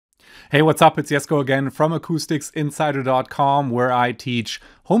Hey, what's up? It's Jesko again from AcousticsInsider.com, where I teach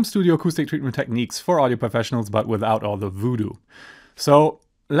home studio acoustic treatment techniques for audio professionals, but without all the voodoo. So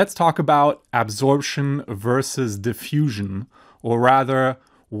let's talk about absorption versus diffusion, or rather,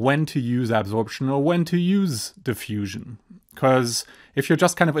 when to use absorption or when to use diffusion. Because if you're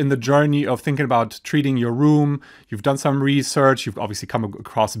just kind of in the journey of thinking about treating your room, you've done some research, you've obviously come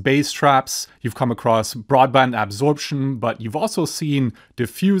across bass traps, you've come across broadband absorption, but you've also seen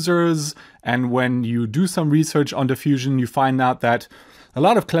diffusers. And when you do some research on diffusion, you find out that a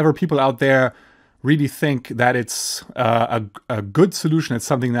lot of clever people out there really think that it's a good solution. It's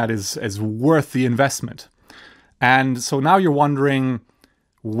something that is worth the investment. And so now you're wondering,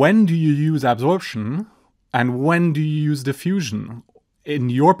 when do you use absorption and when do you use diffusion? In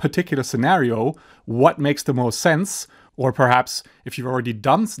your particular scenario, what makes the most sense? Or perhaps if you've already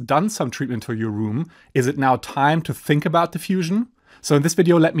done some treatment to your room, is it now time to think about diffusion? So in this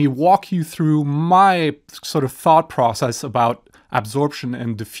video, let me walk you through my sort of thought process about absorption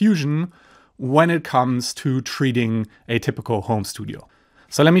and diffusion when it comes to treating a typical home studio.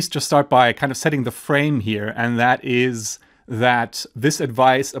 So let me just start by kind of setting the frame here, and that is that this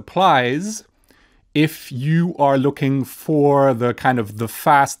advice applies if you are looking for the kind of the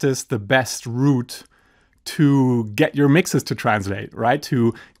fastest, the best route to get your mixes to translate, right?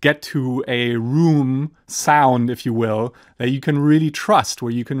 To get to a room sound, if you will, that you can really trust,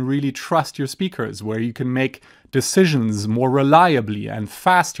 where you can really trust your speakers, where you can make decisions more reliably and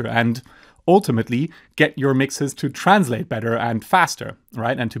faster, and ultimately get your mixes to translate better and faster,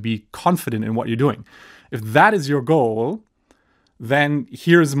 right? And to be confident in what you're doing. If that is your goal, then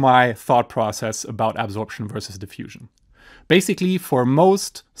here's my thought process about absorption versus diffusion. Basically, for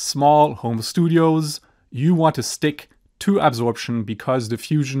most small home studios, you want to stick to absorption because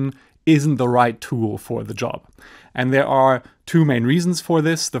diffusion isn't the right tool for the job. And there are two main reasons for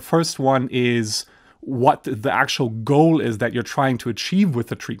this. The first one is what the actual goal is that you're trying to achieve with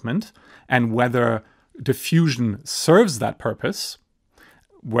the treatment and whether diffusion serves that purpose,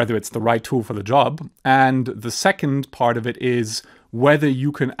 whether it's the right tool for the job. And the second part of it is whether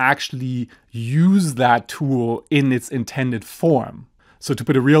you can actually use that tool in its intended form. So to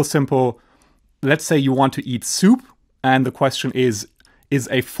put it real simple, let's say you want to eat soup, and the question is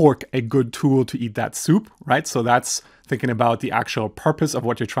a fork a good tool to eat that soup, right? So that's thinking about the actual purpose of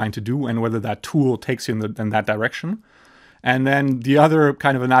what you're trying to do and whether that tool takes you in that direction. And then the other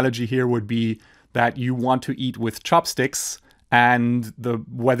kind of analogy here would be that you want to eat with chopsticks, and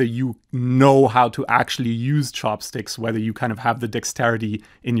whether you know how to actually use chopsticks, whether you kind of have the dexterity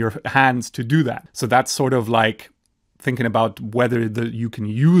in your hands to do that. So that's sort of like thinking about whether you can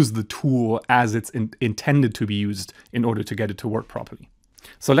use the tool as it's intended to be used in order to get it to work properly.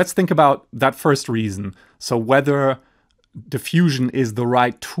 So let's think about that first reason. So whether diffusion is the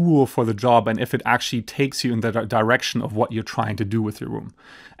right tool for the job and if it actually takes you in the direction of what you're trying to do with your room.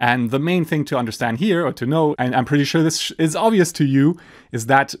 And the main thing to understand here, or to know, and I'm pretty sure this is obvious to you, is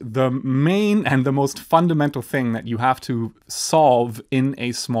that the main and the most fundamental thing that you have to solve in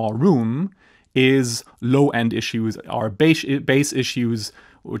a small room is low-end issues, or bass issues,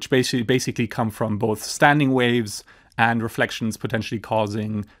 which basically come from both standing waves and reflections potentially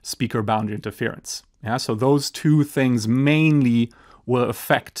causing speaker boundary interference. Yeah, so those two things mainly will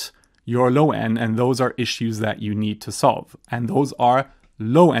affect your low end, and those are issues that you need to solve. And those are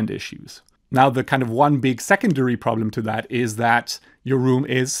low end issues. Now, the kind of one big secondary problem to that is that your room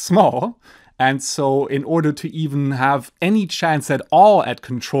is small. And so in order to even have any chance at all at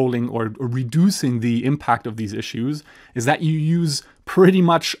controlling or reducing the impact of these issues, is that you use pretty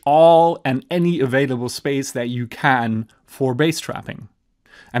much all and any available space that you can for bass trapping.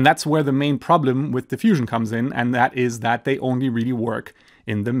 And that's where the main problem with diffusion comes in, and that is that they only really work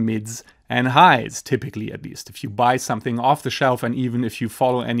in the mids and highs, typically at least. If you buy something off the shelf, and even if you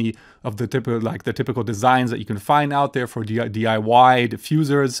follow any of the typical designs that you can find out there for DIY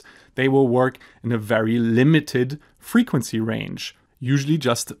diffusers, they will work in a very limited frequency range, usually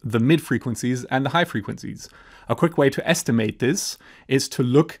just the mid frequencies and the high frequencies. A quick way to estimate this is to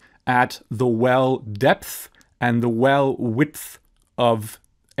look at the well depth and the well width of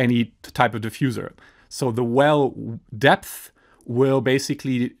any type of diffuser. So the well depth will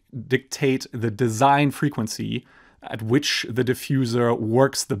basically dictate the design frequency at which the diffuser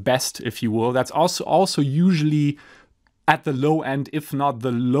works the best, if you will. That's also usually at the low end, if not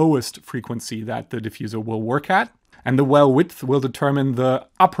the lowest frequency that the diffuser will work at. And the well width will determine the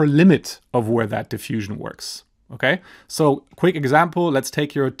upper limit of where that diffusion works. Okay, so quick example, let's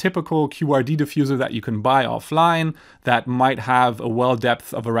take your typical QRD diffuser that you can buy offline that might have a well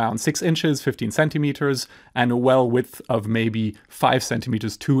depth of around 6 inches, 15 centimeters, and a well width of maybe 5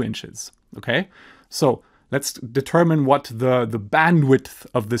 centimeters, 2 inches. Okay, so let's determine what the bandwidth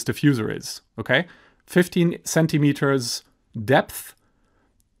of this diffuser is. Okay, 15 centimeters depth,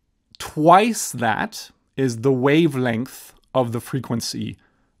 twice that is the wavelength of the frequency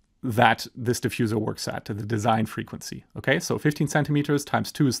that this diffuser works at, the design frequency. Okay, so 15 centimeters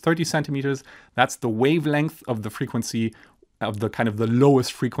times 2 is 30 centimeters. That's the wavelength of the frequency of the kind of the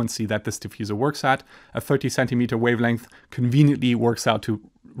lowest frequency that this diffuser works at. A 30 centimeter wavelength conveniently works out to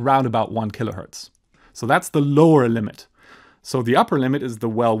round about 1 kilohertz. So that's the lower limit. So the upper limit is the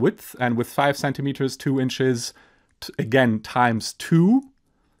well width, and with 5 centimeters, 2 inches, again, times 2,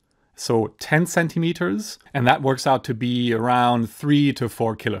 so 10 centimeters, and that works out to be around 3 to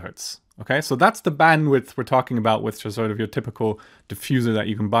 4 kilohertz. Okay, so that's the bandwidth we're talking about with sort of your typical diffuser that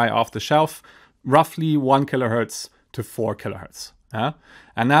you can buy off the shelf, roughly 1 kilohertz to 4 kilohertz.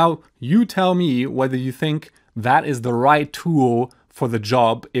 And now you tell me whether you think that is the right tool for the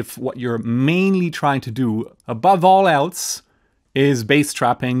job if what you're mainly trying to do, above all else, is bass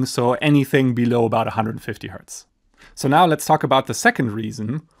trapping, so anything below about 150 hertz. So now let's talk about the second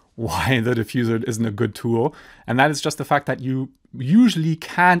reason why the diffuser isn't a good tool, and that is just the fact that you usually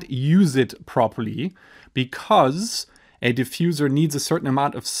can't use it properly because a diffuser needs a certain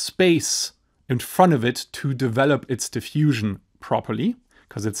amount of space in front of it to develop its diffusion properly,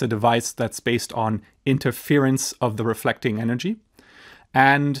 because it's a device that's based on interference of the reflecting energy.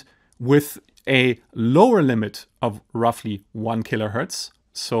 And with a lower limit of roughly 1 kilohertz,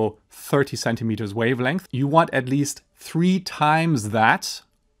 so 30 centimeters wavelength, you want at least 3 times that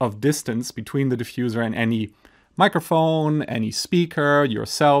of distance between the diffuser and any microphone, any speaker,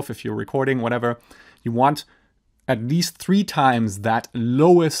 yourself, if you're recording, whatever. You want at least 3 times that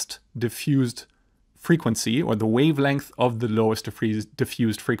lowest diffused frequency, or the wavelength of the lowest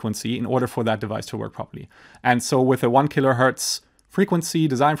diffused frequency, in order for that device to work properly. And so with a 1 kilohertz frequency,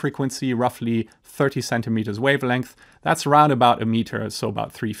 design frequency, roughly 30 centimeters wavelength, that's around about a meter, so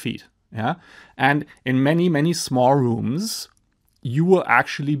about 3 feet. Yeah? And in many, many small rooms, you will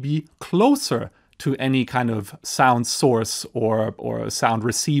actually be closer to any kind of sound source or sound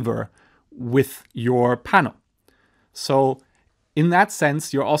receiver with your panel. So in that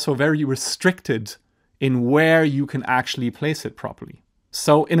sense, you're also very restricted in where you can actually place it properly.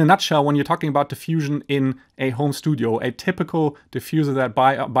 So in a nutshell, when you're talking about diffusion in a home studio, a typical diffuser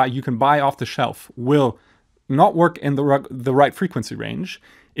that you can buy off the shelf will not work in the right frequency range.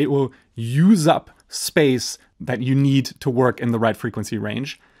 It will use up space that you need to work in the right frequency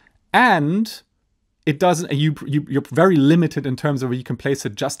range, and it doesn't. You're very limited in terms of where you can place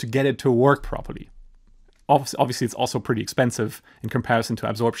it just to get it to work properly. Obviously, it's also pretty expensive in comparison to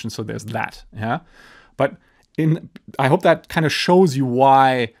absorption, so there's that. Yeah, but I hope that kind of shows you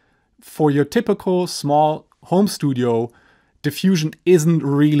why, for your typical small home studio, diffusion isn't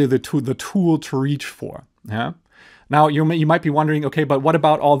really the tool to reach for. Yeah. Now you might be wondering, okay, but what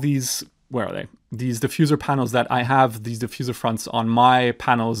about all these? Where are they? These diffuser panels that I have, these diffuser fronts on my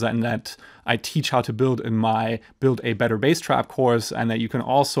panels, and that I teach how to build in my Build a Better Bass Trap course, and that you can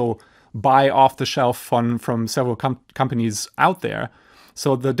also buy off the shelf from several companies out there.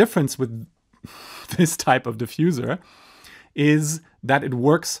 So the difference with this type of diffuser is that it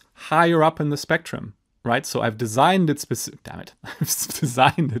works higher up in the spectrum, right? So I've designed it specifically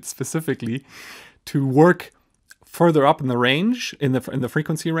to work further up in the range, in the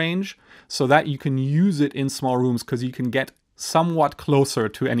frequency range, so that you can use it in small rooms, because you can get somewhat closer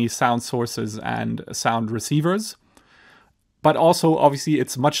to any sound sources and sound receivers. But also, obviously,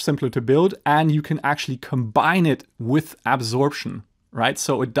 it's much simpler to build, and you can actually combine it with absorption, right?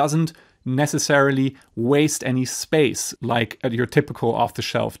 So it doesn't necessarily waste any space like your typical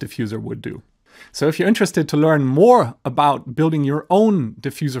off-the-shelf diffuser would do. So if you're interested to learn more about building your own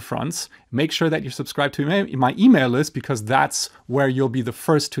diffuser fronts, make sure that you're subscribed to my email list, because that's where you'll be the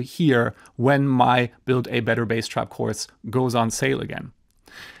first to hear when my Build a Better Bass Trap course goes on sale again.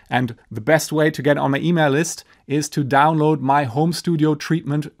 And the best way to get on my email list is to download my home studio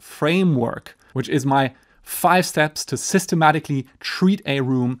treatment framework, which is my 5 steps to systematically treat a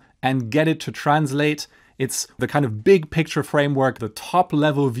room and get it to translate. It's the kind of big picture framework, the top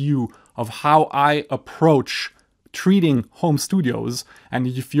level view of how I approach treating home studios. And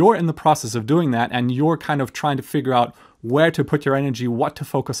if you're in the process of doing that, and you're kind of trying to figure out where to put your energy, what to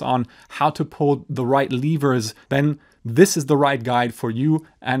focus on, how to pull the right levers, then this is the right guide for you.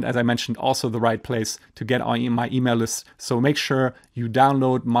 And as I mentioned, also the right place to get on my email list. So make sure you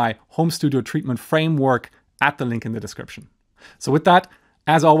download my home studio treatment framework at the link in the description. So with that,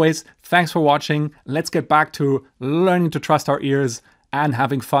 as always, thanks for watching. Let's get back to learning to trust our ears and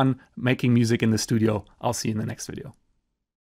having fun making music in the studio. I'll see you in the next video.